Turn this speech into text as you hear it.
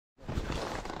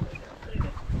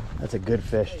That's a good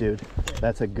fish, dude.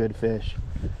 That's a good fish.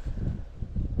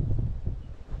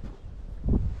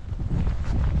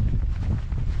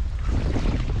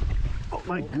 Oh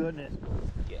my goodness.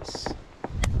 Yes.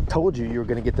 Told you were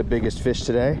gonna get the biggest fish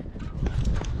today.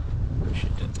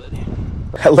 Appreciate that, buddy.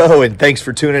 Hello, and thanks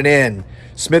for tuning in.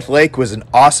 Smith Lake was an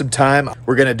awesome time.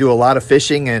 We're gonna do a lot of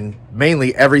fishing, and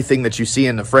mainly everything that you see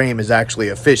in the frame is actually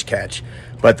a fish catch.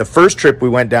 But the first trip we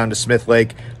went down to Smith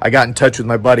Lake, I got in touch with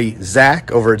my buddy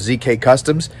Zach over at ZK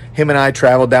Customs. Him and I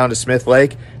traveled down to Smith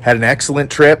Lake, had an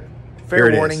excellent trip.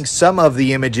 Fair warning, some of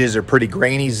the images are pretty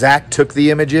grainy. Zach took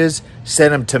the images,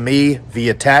 sent them to me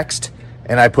via text,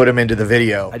 and I put them into the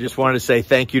video. I just wanted to say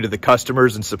thank you to the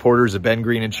customers and supporters of Ben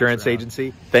Green Insurance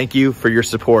Agency. Thank you for your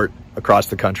support across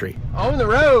the country. On the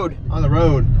road. On the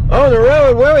road. On the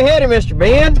road. Where we headed, Mr.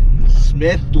 Ben?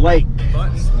 Smith Lake.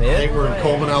 Smith. I think we're in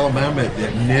Coleman, Alabama at the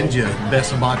Ninja,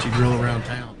 best hibachi grill around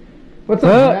town. What's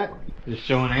up, Matt? Just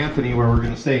showing Anthony where we're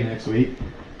going to stay next week.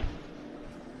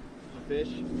 Fish.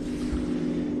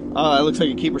 Oh, that looks like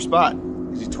a keeper spot.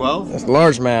 Is he 12? That's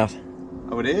largemouth.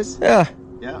 Oh, it is? Yeah.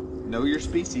 Yeah. Know your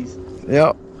species.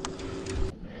 Yep.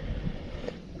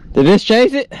 Did this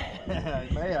chase it?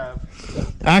 It may have.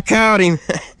 I caught him.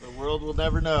 The world will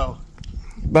never know.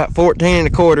 About 14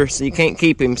 1/4, so you can't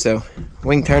keep him, so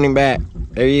we can turn him back.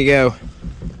 There you go.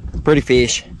 Pretty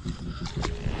fish.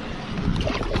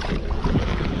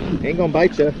 Ain't gonna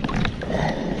bite you.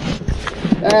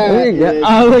 There you go.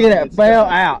 Oh, look at that. Fell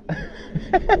out.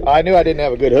 I knew I didn't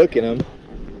have a good hook in him.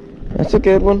 That's a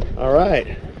good one. All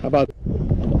right. How about...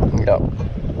 Yep.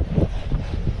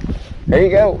 There you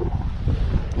go.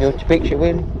 You want your picture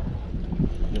with him?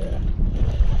 Yeah.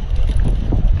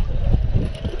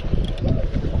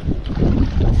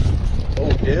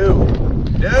 Oh,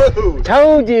 dude. Dude.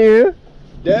 Told you.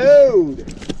 Dude.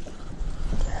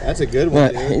 That's a good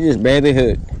one, He dude. just barely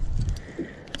hooked.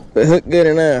 But hooked good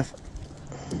enough.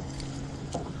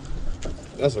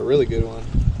 That's a really good one.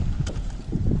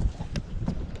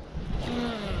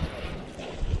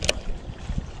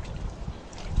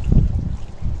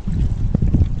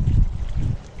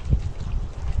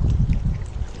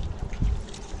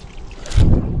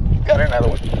 Got another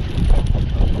one.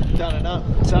 Done enough.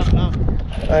 Done enough.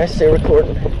 I still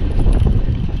recording.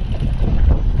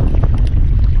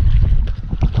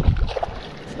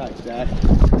 Nice, Dad.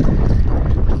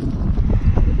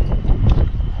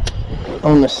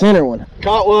 On the center one.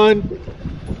 Caught one.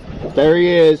 There he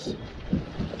is.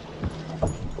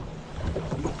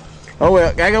 Oh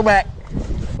well, gotta go back.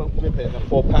 Boat whipping a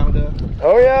 4-pounder.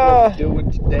 Oh What yeah. we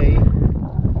doing today?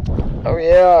 Oh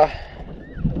yeah.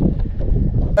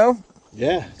 Oh,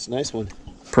 Yeah, it's a nice one.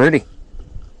 pretty.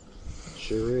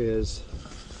 Sure is.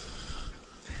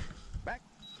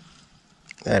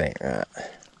 That ain't right.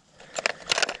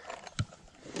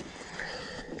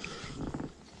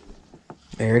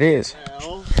 There it is.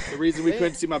 Well, the reason we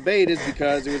couldn't see my bait is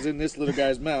because it was in this little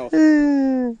guy's mouth.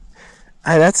 Hey,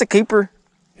 that's a keeper.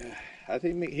 I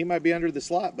think he might be under the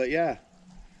slot, but yeah,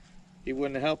 he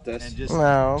wouldn't have helped us. And just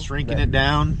No. shrinking it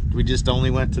down. We just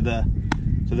only went to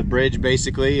the bridge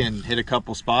basically and hit a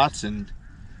couple spots and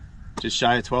just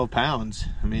shy of 12 pounds.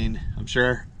 I mean, I'm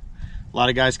sure a lot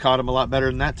of guys caught them a lot better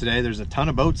than that today. There's a ton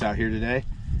of boats out here today,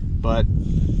 but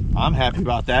I'm happy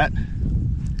about that.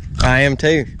 I am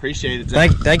too. Appreciate it,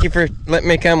 Zach. Thank you for letting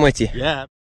me come with you. Yeah.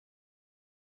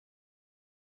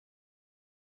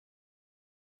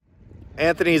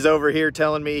 Anthony's over here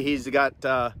telling me he's got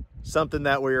something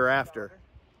that we were after.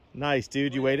 Nice,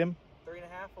 dude. You weighed him? 3.5,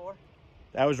 4.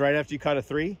 That was right after you caught a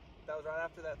 3? That was right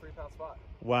after that 3-pound spot.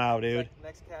 Wow, dude.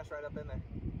 Next cast right up in there.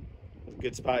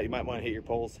 Good spot. You might want to hit your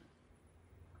poles.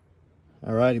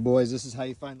 All righty, boys. This is how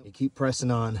you find them. You keep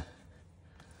pressing on.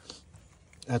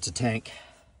 That's a tank.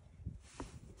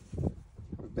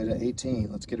 We're bid at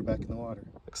 18. Let's get her back in the water.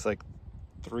 Looks like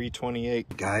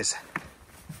 328, guys.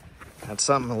 Got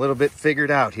something a little bit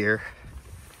figured out here.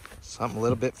 Something a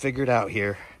little bit figured out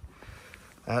here.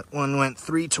 That one went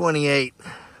 328.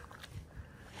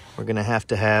 We're gonna have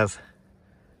to have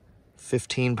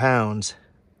 15 pounds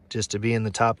just to be in the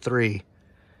top 3.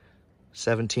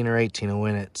 17 or 18 will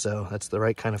win it, so that's the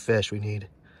right kind of fish we need.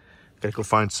 Gotta go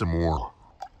find some more.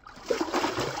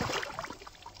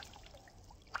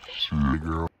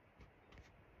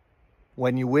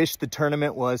 When you wish the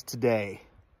tournament was today.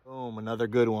 Boom, another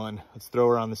good one. Let's throw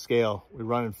her on the scale. We're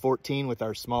running 14 with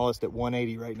our smallest at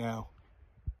 180 right now.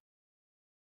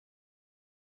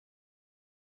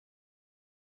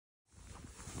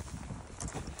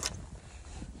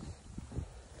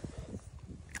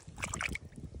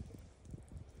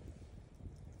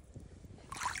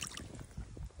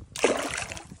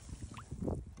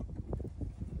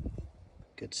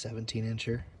 Good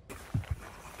 17-incher.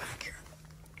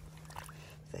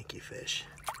 Thank you, fish.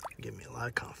 You give me a lot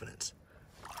of confidence.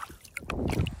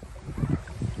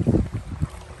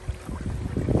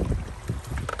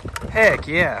 Heck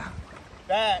yeah.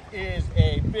 That is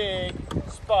a big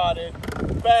spotted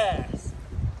bass.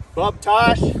 Bub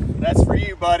Tosh, that's for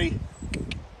you, buddy.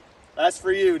 That's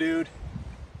for you, dude.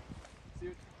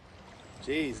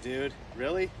 Jeez, dude.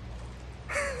 Really?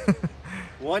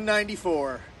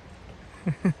 194.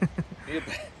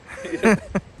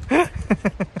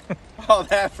 All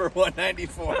that for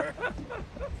 194.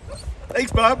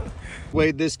 Thanks, Bob.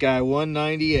 Weighed this guy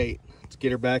 198. Let's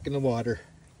get her back in the water.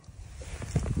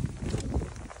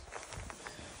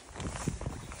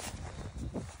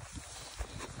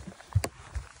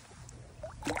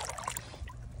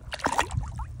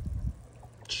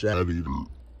 Chatty.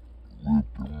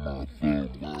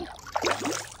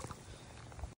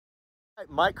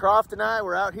 Mike Croft and I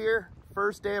were out here,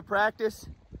 first day of practice.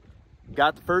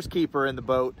 Got the first keeper in the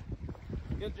boat.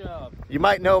 Good job. You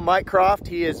might know Mike Croft.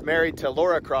 He is married to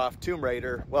Laura Croft, Tomb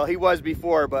Raider. Well, he was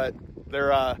before, but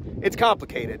they're it's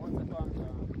complicated.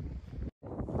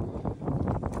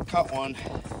 Caught one.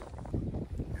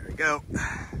 There we go.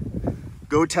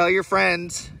 Go tell your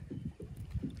friends.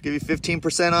 Give you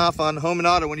 15% off on home and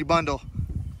auto when you bundle.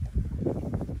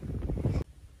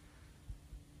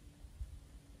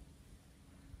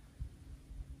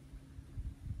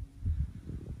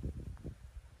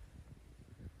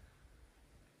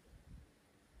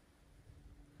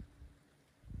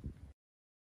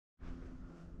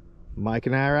 Mike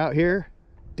and I are out here,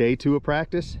 day 2 of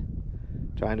practice,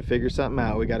 trying to figure something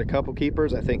out. We got a couple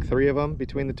keepers, I think 3 of them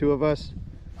between the 2 of us.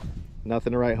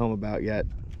 Nothing to write home about yet.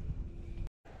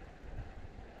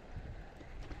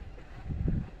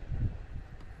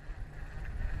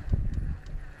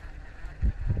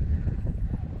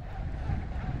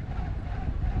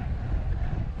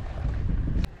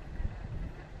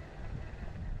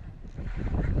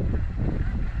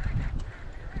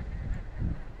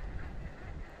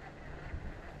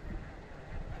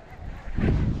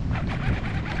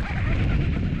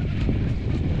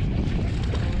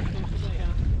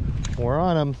 We're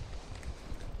on them.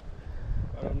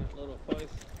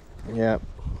 Yep.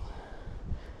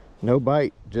 No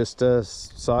bite, just a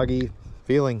soggy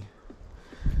feeling.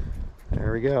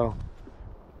 There we go.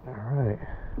 All right.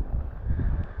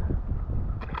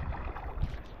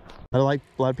 A lot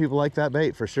of people like that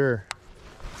bait for sure.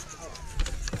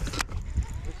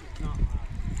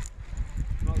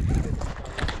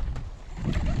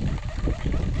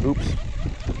 Oops.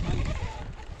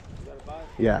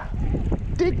 Yeah.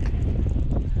 Dink.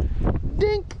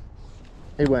 Dink.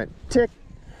 It went tick.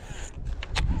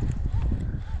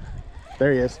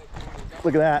 There he is.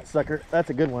 Look at that sucker.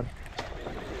 That's a good one.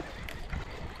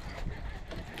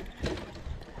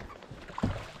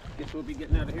 Guess we'll be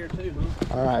getting out of here too,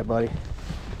 huh? All right, buddy.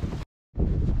 All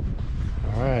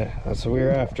right, that's what we were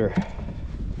after.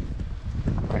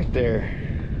 Right there.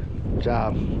 Good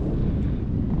job.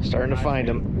 Starting to find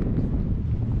him.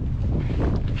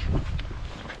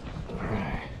 All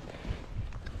right.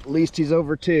 At least he's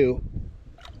over 2.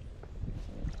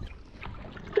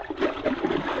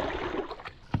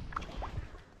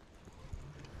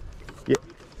 Yeah.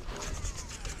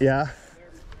 Yeah.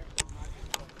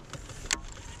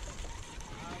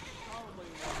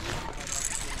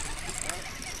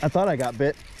 I thought I got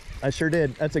bit. I sure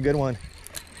did. That's a good one.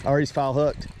 Oh, he's foul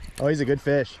hooked. Oh, he's a good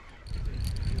fish.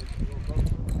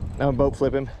 Now boat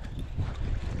flip him.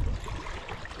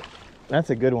 That's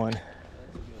a good one.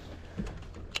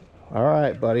 All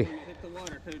right, buddy.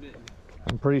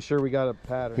 I'm pretty sure we got a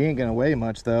pattern. He ain't gonna weigh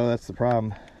much though, that's the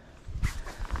problem.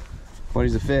 But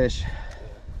he's a fish.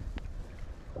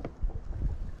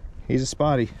 He's a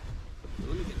spotty.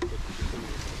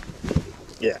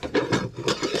 Yeah.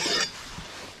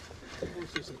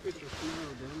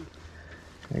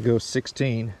 There goes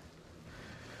 16.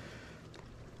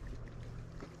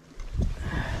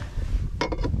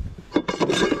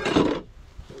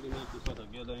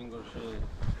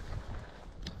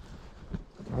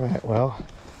 All right, well,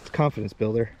 it's a confidence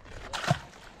builder.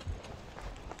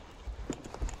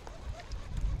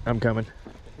 I'm coming.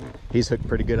 He's hooked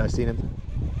pretty good. I've seen him.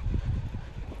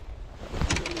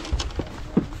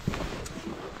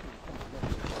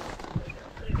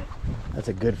 That's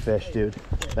a good fish, dude.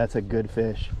 That's a good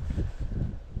fish.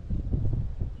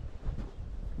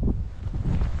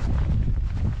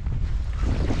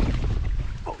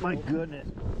 Oh my goodness.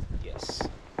 Yes.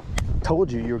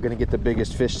 Told you were going to get the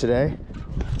biggest fish today.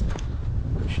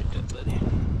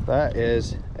 That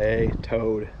is a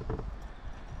toad.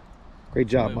 Great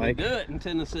job, Mike. We do it in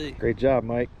Tennessee. Great job,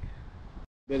 Mike.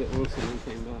 Bet it Wilson when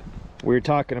he came back. We were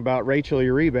talking about Rachel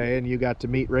Uribe, and you got to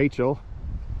meet Rachel.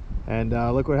 And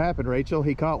look what happened, Rachel.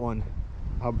 He caught one.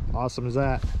 How awesome is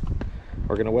that?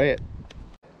 We're going to weigh it.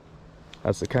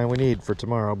 That's the kind we need for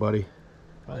tomorrow, buddy.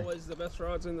 Always the best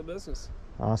rods in the business.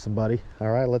 Awesome, buddy.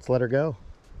 All right, let's let her go.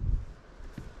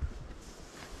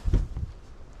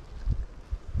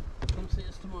 Come see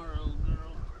us tomorrow,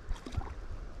 girl.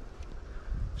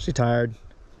 She tired.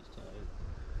 She's tired.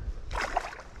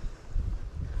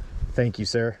 Thank you,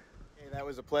 sir. Hey, that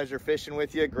was a pleasure fishing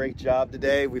with you. Great job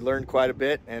today. We learned quite a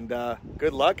bit, and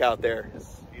good luck out there.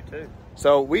 Yes, you too.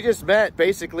 So we just met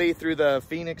basically through the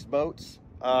Phoenix boats,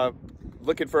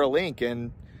 looking for a link,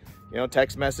 and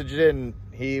text messaged it, and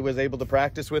he was able to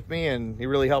practice with me, and he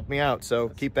really helped me out. So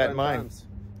keep that in mind. Times.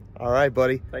 All right,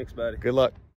 buddy. Thanks, buddy. Good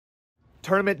luck.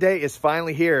 Tournament day is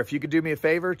finally here. If you could do me a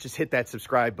favor, just hit that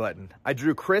subscribe button. I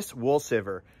drew Chris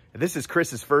Woolsiver, and this is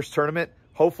Chris's first tournament.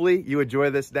 Hopefully you enjoy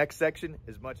this next section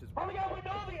as much as... Oh my God, we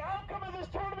know the outcome of this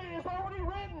tournament is already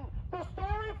written. The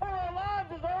story for our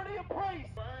lives is already in place.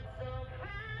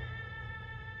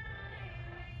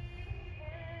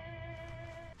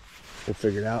 We'll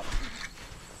figure it out.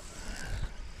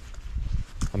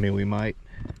 I mean, we might.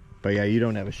 But yeah, you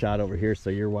don't have a shot over here,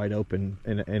 so you're wide open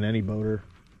in any boater.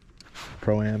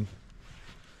 Pro-Am.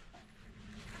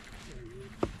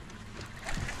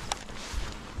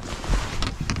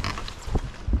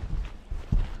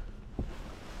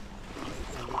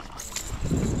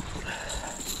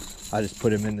 I just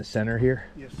put him in the center here.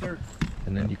 Yes, sir.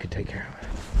 And then you can take care of it.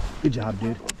 Good job,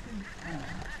 dude.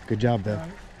 Good job, though.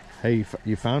 Hey,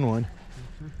 you found one.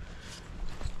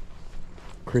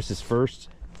 Chris's first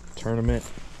tournament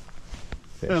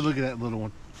fish. Oh, look at that little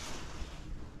one.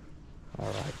 All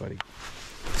right, buddy.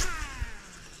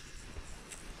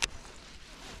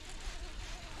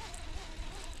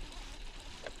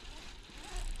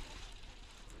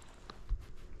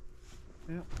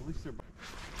 Yeah, at least they're...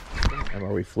 And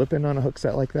are we flipping on a hook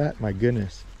set like that? My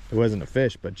goodness. It wasn't a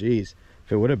fish, but geez,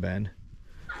 if it would have been.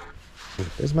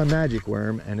 This is my magic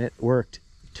worm, and it worked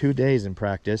 2 days in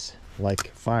practice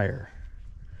like fire.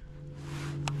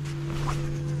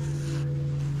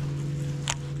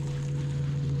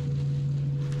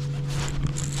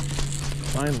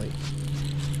 Finally.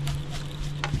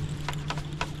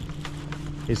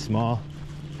 He's small.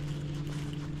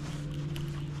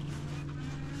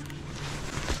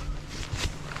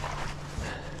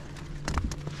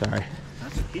 Sorry.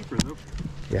 That's a keeper, though.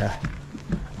 Yeah.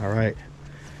 All right.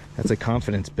 That's a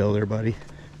confidence builder, buddy.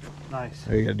 Nice.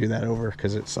 Oh, you gotta do that over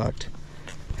because it sucked.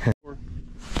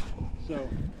 So,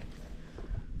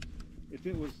 if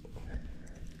it was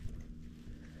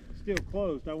still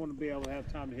closed, I want to be able to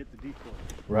have time to hit the decoy.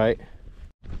 Right.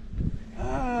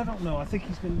 I don't know. I think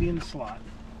he's going to be in the slot.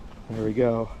 There we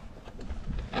go.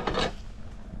 I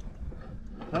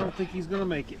don't think he's going to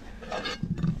make it.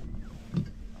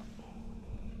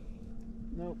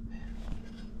 Nope.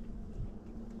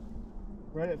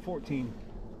 Right at 14.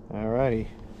 All righty.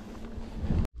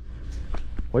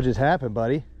 What just happened,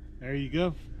 buddy? There you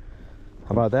go.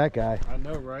 How about that guy? I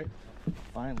know, right?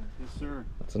 Finally. Yes, sir.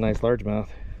 That's a nice largemouth.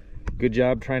 Good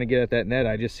job trying to get at that net.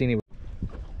 I just seen him.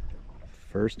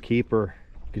 First keeper.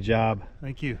 Good job.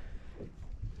 Thank you.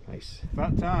 Nice.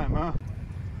 About time, huh?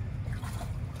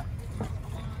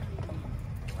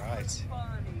 All right.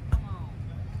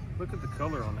 Look at the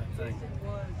color on that thing.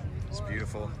 It's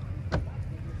beautiful.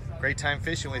 Great time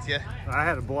fishing with you. I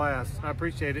had a blast. I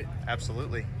appreciate it.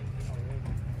 Absolutely.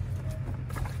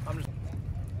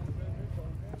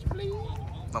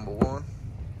 Number one.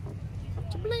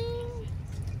 Get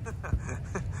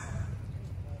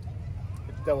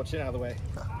the double chin out of the way.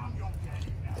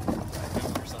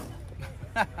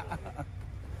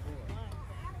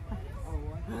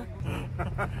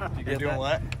 You're doing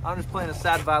what? I'm just playing a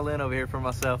sad violin over here for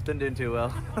myself. Didn't do too well.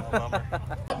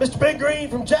 Mr. Big Green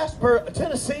from Jasper,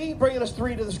 Tennessee, bringing us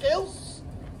 3 to the scales.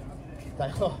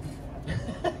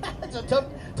 It's a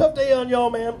tough day on y'all,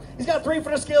 man. He's got 3 for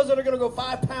the scales that are going to go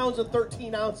 5 pounds and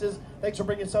 13 ounces. Thanks for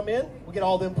bringing some in. We'll get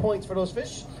all them points for those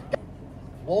fish.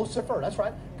 Woolsiver, that's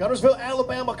right. Gunnersville,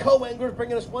 Alabama co-anglers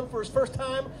bringing us one for his first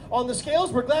time on the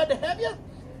scales. We're glad to have you.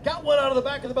 Got one out of the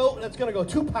back of the boat, and it's going to go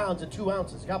 2 pounds and 2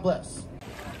 ounces. God bless.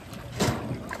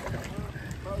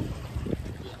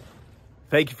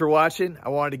 Thank you for watching. I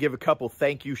wanted to give a couple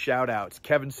thank you shout outs.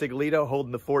 Kevin Sigalito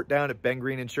holding the fort down at Ben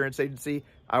Green Insurance Agency.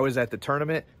 I was at the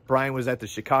tournament. Brian was at the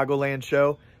Chicagoland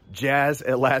show. Jazz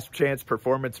at Last Chance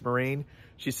Performance Marine.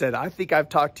 She said, I think I've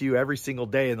talked to you every single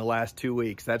day in the last 2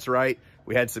 weeks. That's right.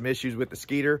 We had some issues with the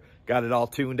Skeeter. Got it all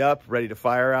tuned up, ready to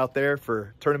fire out there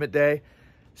for tournament day.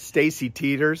 Stacy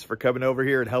Teeters for coming over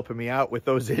here and helping me out with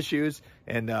those issues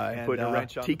and putting a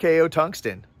wrench on TKO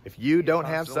Tungsten. If you don't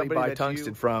have somebody to buy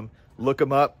tungsten from, look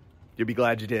them up. You'll be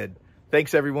glad you did.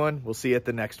 Thanks, everyone. We'll see you at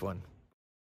the next one.